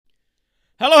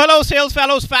Hello, hello, sales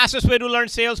fellows. Fastest way to learn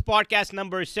sales podcast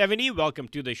number 70. Welcome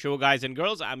to the show, guys and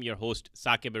girls. I'm your host,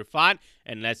 Saqib Irfan,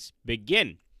 and let's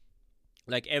begin.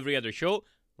 Like every other show,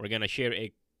 we're going to share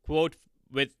a quote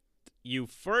with you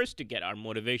first to get our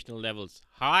motivational levels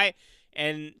high,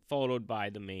 and followed by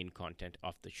the main content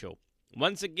of the show.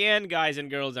 Once again, guys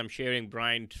and girls, I'm sharing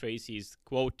Brian Tracy's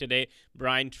quote today.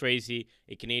 Brian Tracy,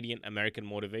 a Canadian American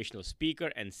motivational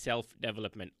speaker and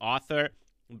self-development author.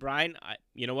 Brian,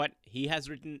 you know what? He has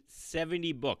written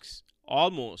 70 books,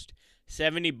 almost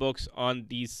 70 books on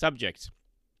these subjects,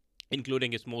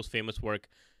 including his most famous work,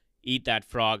 Eat That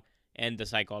Frog and the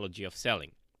Psychology of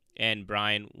Selling. And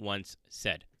Brian once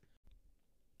said,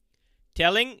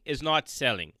 "Telling is not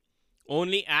selling.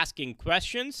 Only asking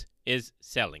questions is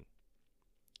selling.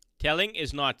 Telling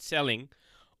is not selling.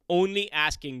 Only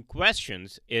asking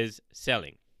questions is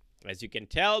selling." As you can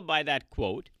tell by that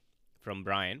quote from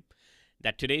Brian,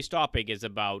 that today's topic is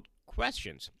about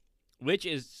questions, which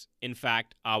is, in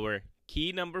fact, our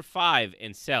key number 5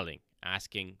 in selling,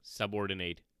 asking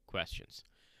subordinate questions.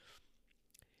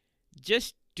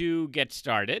 Just to get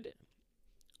started,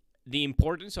 the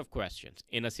importance of questions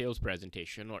in a sales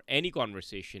presentation or any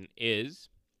conversation is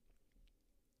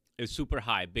super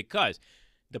high, because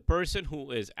the person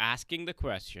who is asking the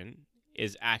question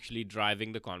is actually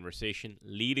driving the conversation,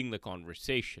 leading the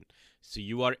conversation. So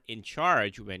you are in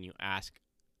charge when you ask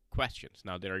questions.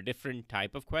 Now, there are different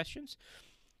type of questions: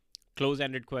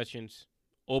 close-ended questions,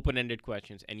 open-ended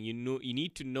questions, and you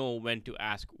need to know when to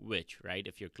ask which, right?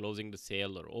 If you're closing the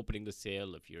sale or opening the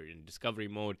sale, if you're in discovery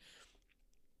mode,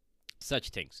 such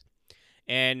things.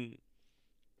 And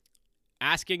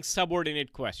asking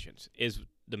subordinate questions is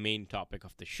the main topic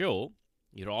of the show.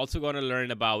 You're also going to learn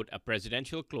about a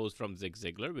presidential close from Zig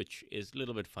Ziglar, which is a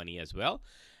little bit funny as well.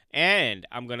 And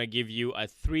I'm going to give you a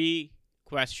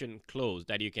 3-question close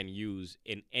that you can use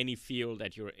in any field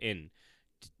that you're in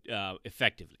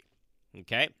effectively.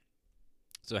 Okay?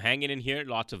 So hang in here.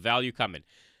 Lots of value coming.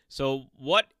 So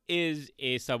what is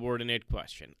a subordinate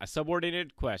question? A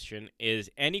subordinate question is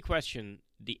any question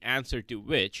the answer to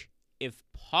which, if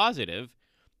positive,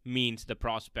 means the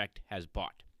prospect has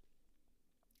bought.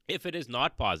 If it is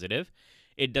not positive,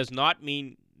 it does not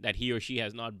mean that he or she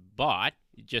has not bought.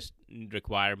 It just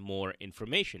require more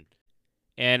information.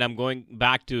 And I'm going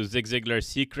back to Zig Ziglar's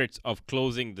Secrets of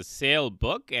Closing the Sale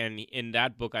book. And in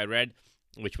that book I read,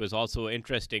 which was also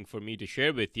interesting for me to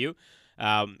share with you,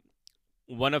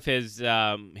 one of his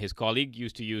colleague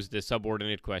used to use the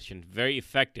subordinate question very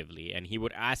effectively. And he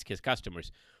would ask his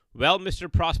customers, "Well, Mr.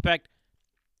 Prospect,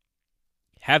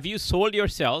 have you sold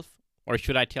yourself, or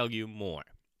should I tell you more?"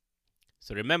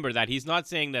 So remember that he's not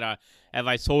saying that, have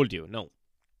I sold you? No.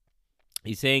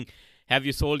 He's saying, have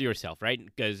you sold yourself, right?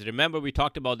 Because remember, we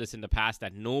talked about this in the past,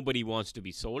 that nobody wants to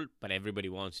be sold, but everybody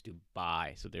wants to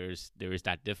buy. So there is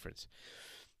that difference.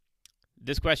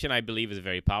 This question, I believe, is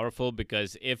very powerful,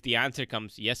 because if the answer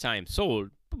comes, yes, I am sold,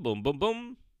 boom, boom,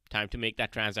 boom, time to make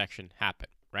that transaction happen,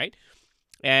 right?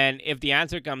 And if the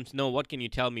answer comes, no, what can you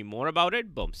tell me more about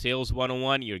it? Boom, sales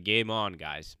 101, you're game on,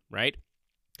 guys, right?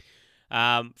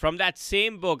 From that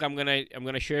same book, I'm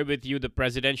gonna share with you the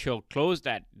presidential close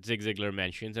that Zig Ziglar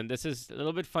mentions, and this is a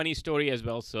little bit funny story as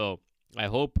well. So I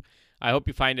hope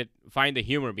you find the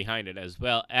humor behind it as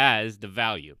well as the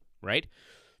value, right?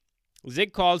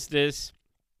 Zig calls this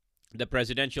the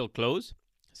presidential close.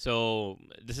 So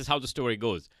this is how the story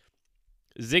goes.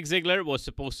 Zig Ziglar was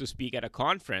supposed to speak at a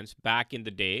conference back in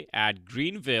the day at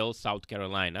Greenville, South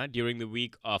Carolina, during the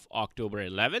week of October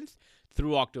 11th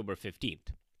through October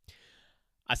 15th.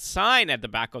 A sign at the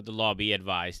back of the lobby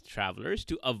advised travelers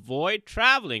to avoid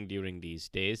traveling during these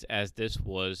days, as this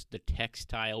was the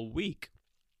textile week,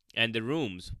 and the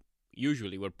rooms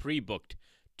usually were pre-booked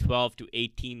 12 to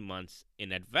 18 months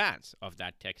in advance of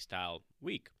that textile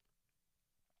week.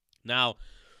 Now,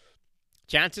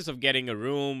 chances of getting a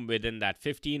room within that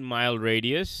 15-mile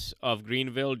radius of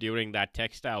Greenville during that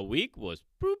textile week was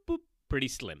pretty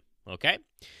slim, okay?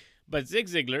 But Zig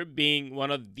Ziglar, being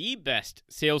one of the best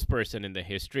salesperson in the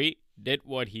history, did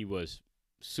what he was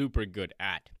super good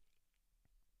at.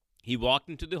 He walked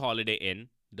into the Holiday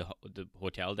Inn, the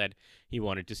hotel that he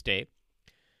wanted to stay,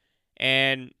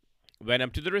 and went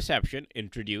up to the reception,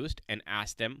 introduced, and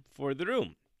asked them for the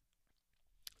room.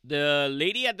 The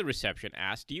lady at the reception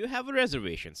asked, "Do you have a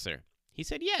reservation, sir?" He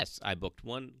said, "Yes, I booked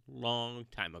one long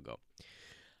time ago."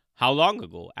 "How long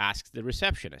ago?" asked the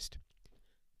receptionist.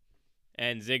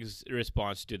 And Zig's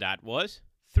response to that was,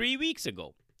 3 weeks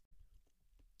ago.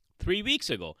 3 weeks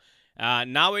ago.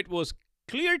 Now it was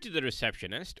clear to the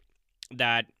receptionist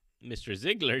that Mr.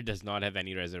 Ziglar does not have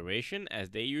any reservation, as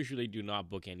they usually do not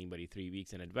book anybody 3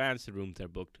 weeks in advance. The rooms are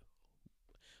booked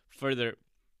further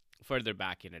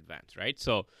back in advance, right?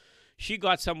 So she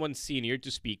got someone senior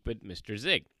to speak with Mr.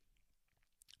 Zig.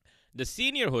 The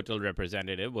senior hotel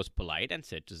representative was polite and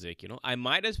said to Zig, I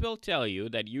might as well tell you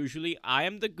that usually I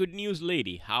am the good news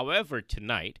lady. However,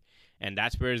 tonight, and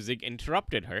that's where Zig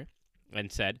interrupted her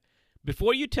and said,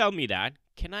 before you tell me that,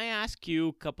 can I ask you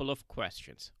a couple of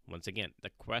questions? Once again,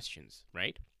 the questions,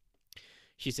 right?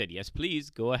 She said, yes, please,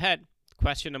 go ahead.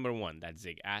 Question number 1 that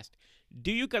Zig asked,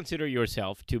 do you consider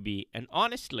yourself to be an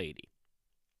honest lady?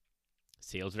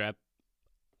 Sales rep,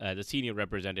 the senior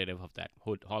representative of that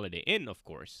Holiday Inn, of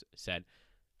course, said,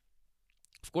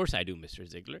 of course I do, Mr.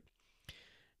 Ziegler.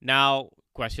 Now,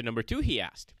 question number 2 he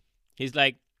asked. He's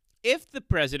like, if the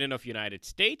President of the United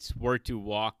States were to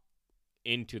walk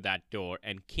into that door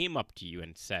and came up to you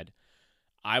and said,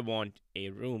 I want a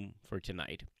room for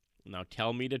tonight. Now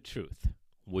tell me the truth.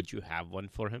 Would you have one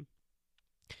for him?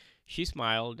 She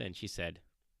smiled and she said,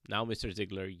 now, Mr.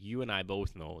 Ziegler, you and I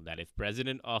both know that if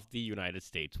President of the United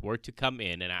States were to come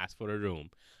in and ask for a room,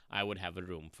 I would have a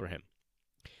room for him.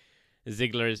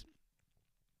 Ziegler's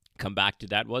comeback to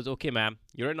that was, okay, ma'am,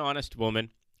 you're an honest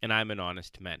woman and I'm an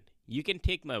honest man. You can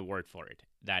take my word for it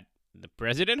that the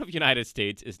President of the United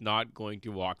States is not going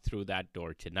to walk through that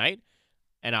door tonight,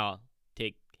 and I'll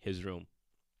take his room.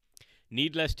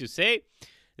 Needless to say,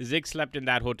 Zig slept in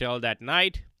that hotel that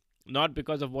night, not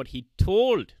because of what he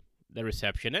told the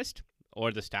receptionist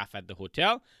or the staff at the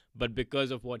hotel, but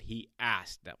because of what he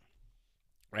asked them,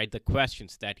 right? The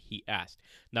questions that he asked.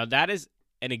 Now, that is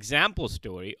an example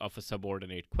story of a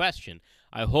subordinate question.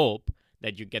 I hope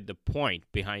that you get the point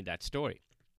behind that story.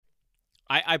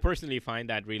 I personally find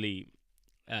that really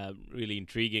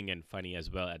intriguing and funny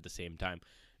as well at the same time.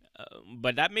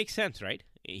 But that makes sense, right?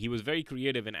 He was very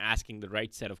creative in asking the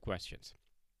right set of questions.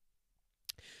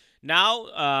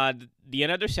 Now, the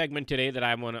another segment today that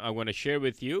I want to share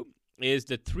with you is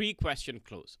the 3-question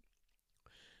close.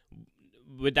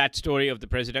 With that story of the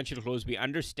presidential close, we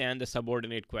understand the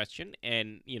subordinate question,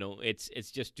 and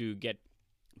it's just to get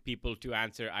people to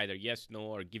answer either yes, no,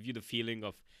 or give you the feeling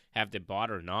of have they bought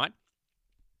or not.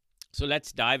 So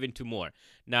let's dive into more.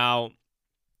 Now,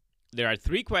 there are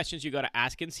 3 questions you got to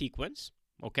ask in sequence,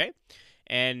 okay?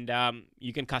 And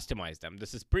you can customize them.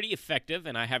 This is pretty effective,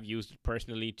 and I have used it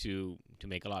personally to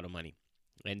make a lot of money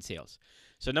in sales.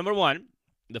 So number 1,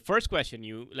 the first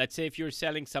question, let's say if you're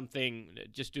selling something,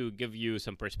 just to give you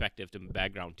some perspective, to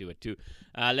background to it too.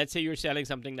 Let's say you're selling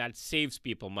something that saves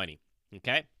people money,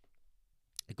 okay?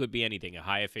 It could be anything, a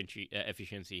high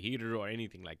efficiency heater or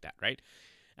anything like that, right?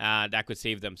 That could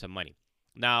save them some money.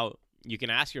 Now, you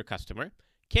can ask your customer,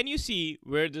 can you see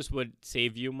where this would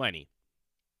save you money?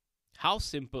 How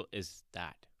simple is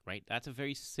that, right? That's a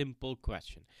very simple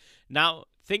question. Now,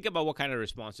 think about what kind of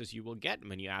responses you will get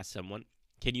when you ask someone,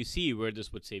 can you see where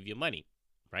this would save you money,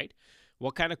 right?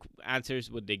 What kind of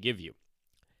answers would they give you?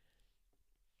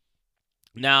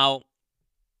 Now,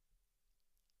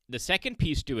 the second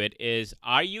piece to it is,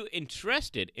 are you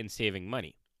interested in saving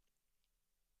money?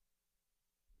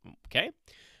 Okay.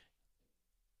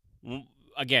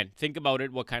 Again, think about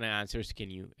it. What kind of answers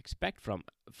can you expect from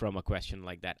a question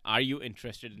like that? Are you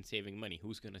interested in saving money?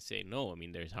 Who's going to say no? I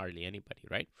mean, there's hardly anybody,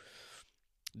 right?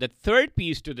 The third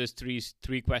piece to this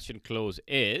three-question close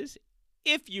is,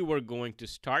 if you were going to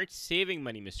start saving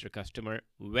money, Mr. Customer,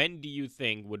 when do you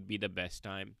think would be the best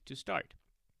time to start?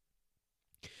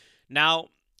 Now,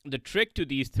 the trick to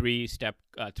these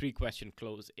three-question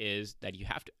close is that you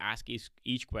have to ask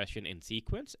each question in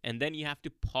sequence, and then you have to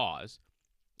pause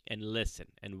and listen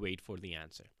and wait for the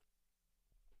answer.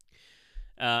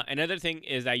 Another thing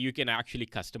is that you can actually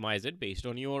customize it based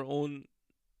on your own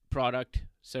product,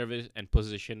 service, and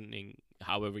positioning,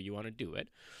 however you want to do it.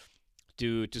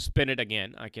 To spin it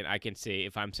again, I can say,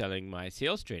 if I'm selling my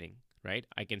sales training, right?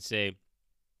 I can say,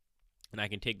 and I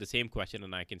can take the same question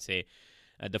and I can say,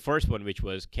 the first one, which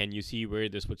was, can you see where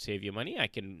this would save you money? I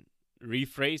can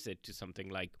rephrase it to something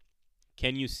like,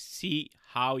 can you see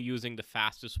how using the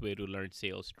fastest way to learn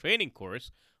sales training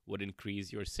course would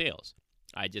increase your sales?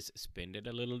 I just spinned it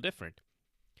a little different.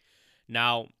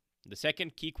 Now, the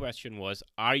second key question was,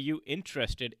 are you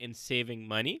interested in saving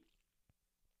money?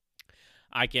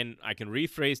 I can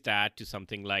rephrase that to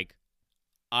something like,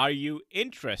 are you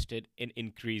interested in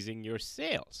increasing your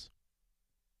sales?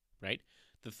 Right?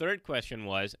 The third question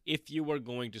was, if you were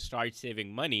going to start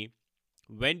saving money,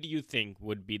 when do you think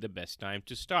would be the best time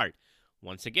to start?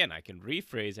 Once again, I can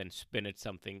rephrase and spin it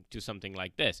to something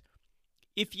like this.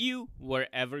 If you were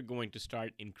ever going to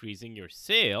start increasing your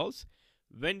sales,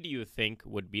 when do you think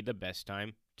would be the best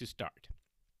time to start?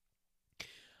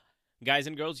 Guys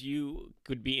and girls, you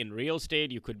could be in real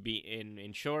estate, you could be in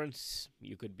insurance,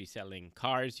 you could be selling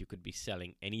cars, you could be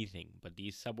selling anything. But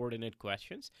these subordinate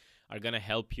questions are going to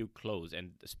help you close,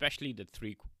 and especially the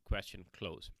question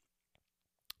close.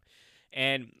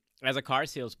 And as a car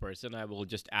salesperson, I will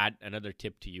just add another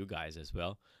tip to you guys as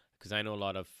well, because I know a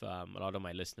lot of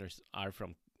my listeners are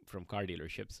from car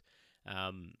dealerships.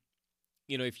 Um,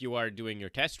 if you are doing your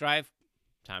test drive,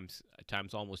 time's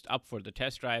almost up for the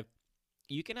test drive,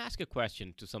 you can ask a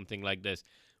question to something like this: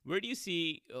 where do you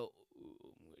see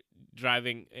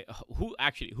driving?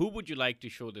 Who would you like to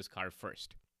show this car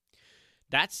first?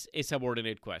 That's a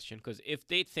subordinate question, because if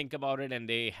they think about it and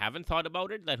they haven't thought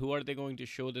about it, that who are they going to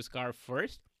show this car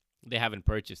first? They haven't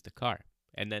purchased the car,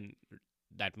 and then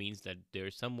that means that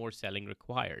there's some more selling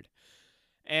required.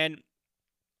 And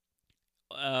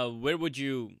where would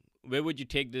you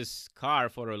take this car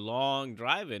for a long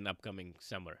drive in upcoming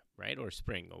summer, right, or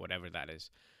spring, or whatever that is?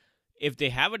 If they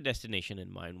have a destination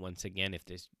in mind, once again, if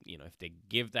they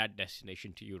give that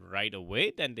destination to you right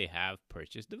away, then they have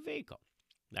purchased the vehicle.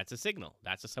 That's a signal.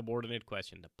 That's a subordinate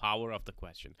question, the power of the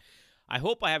question. I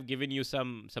hope I have given you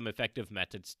some effective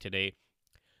methods today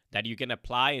that you can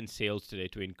apply in sales today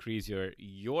to increase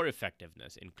your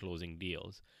effectiveness in closing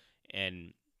deals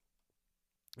and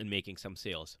in making some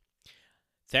sales.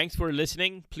 Thanks for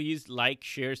listening. Please like,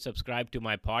 share, subscribe to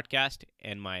my podcast,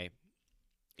 and my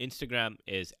Instagram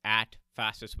is at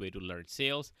fastest way to learn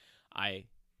sales. I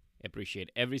appreciate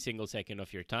every single second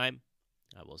of your time.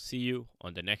 I will see you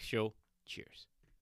on the next show. Cheers.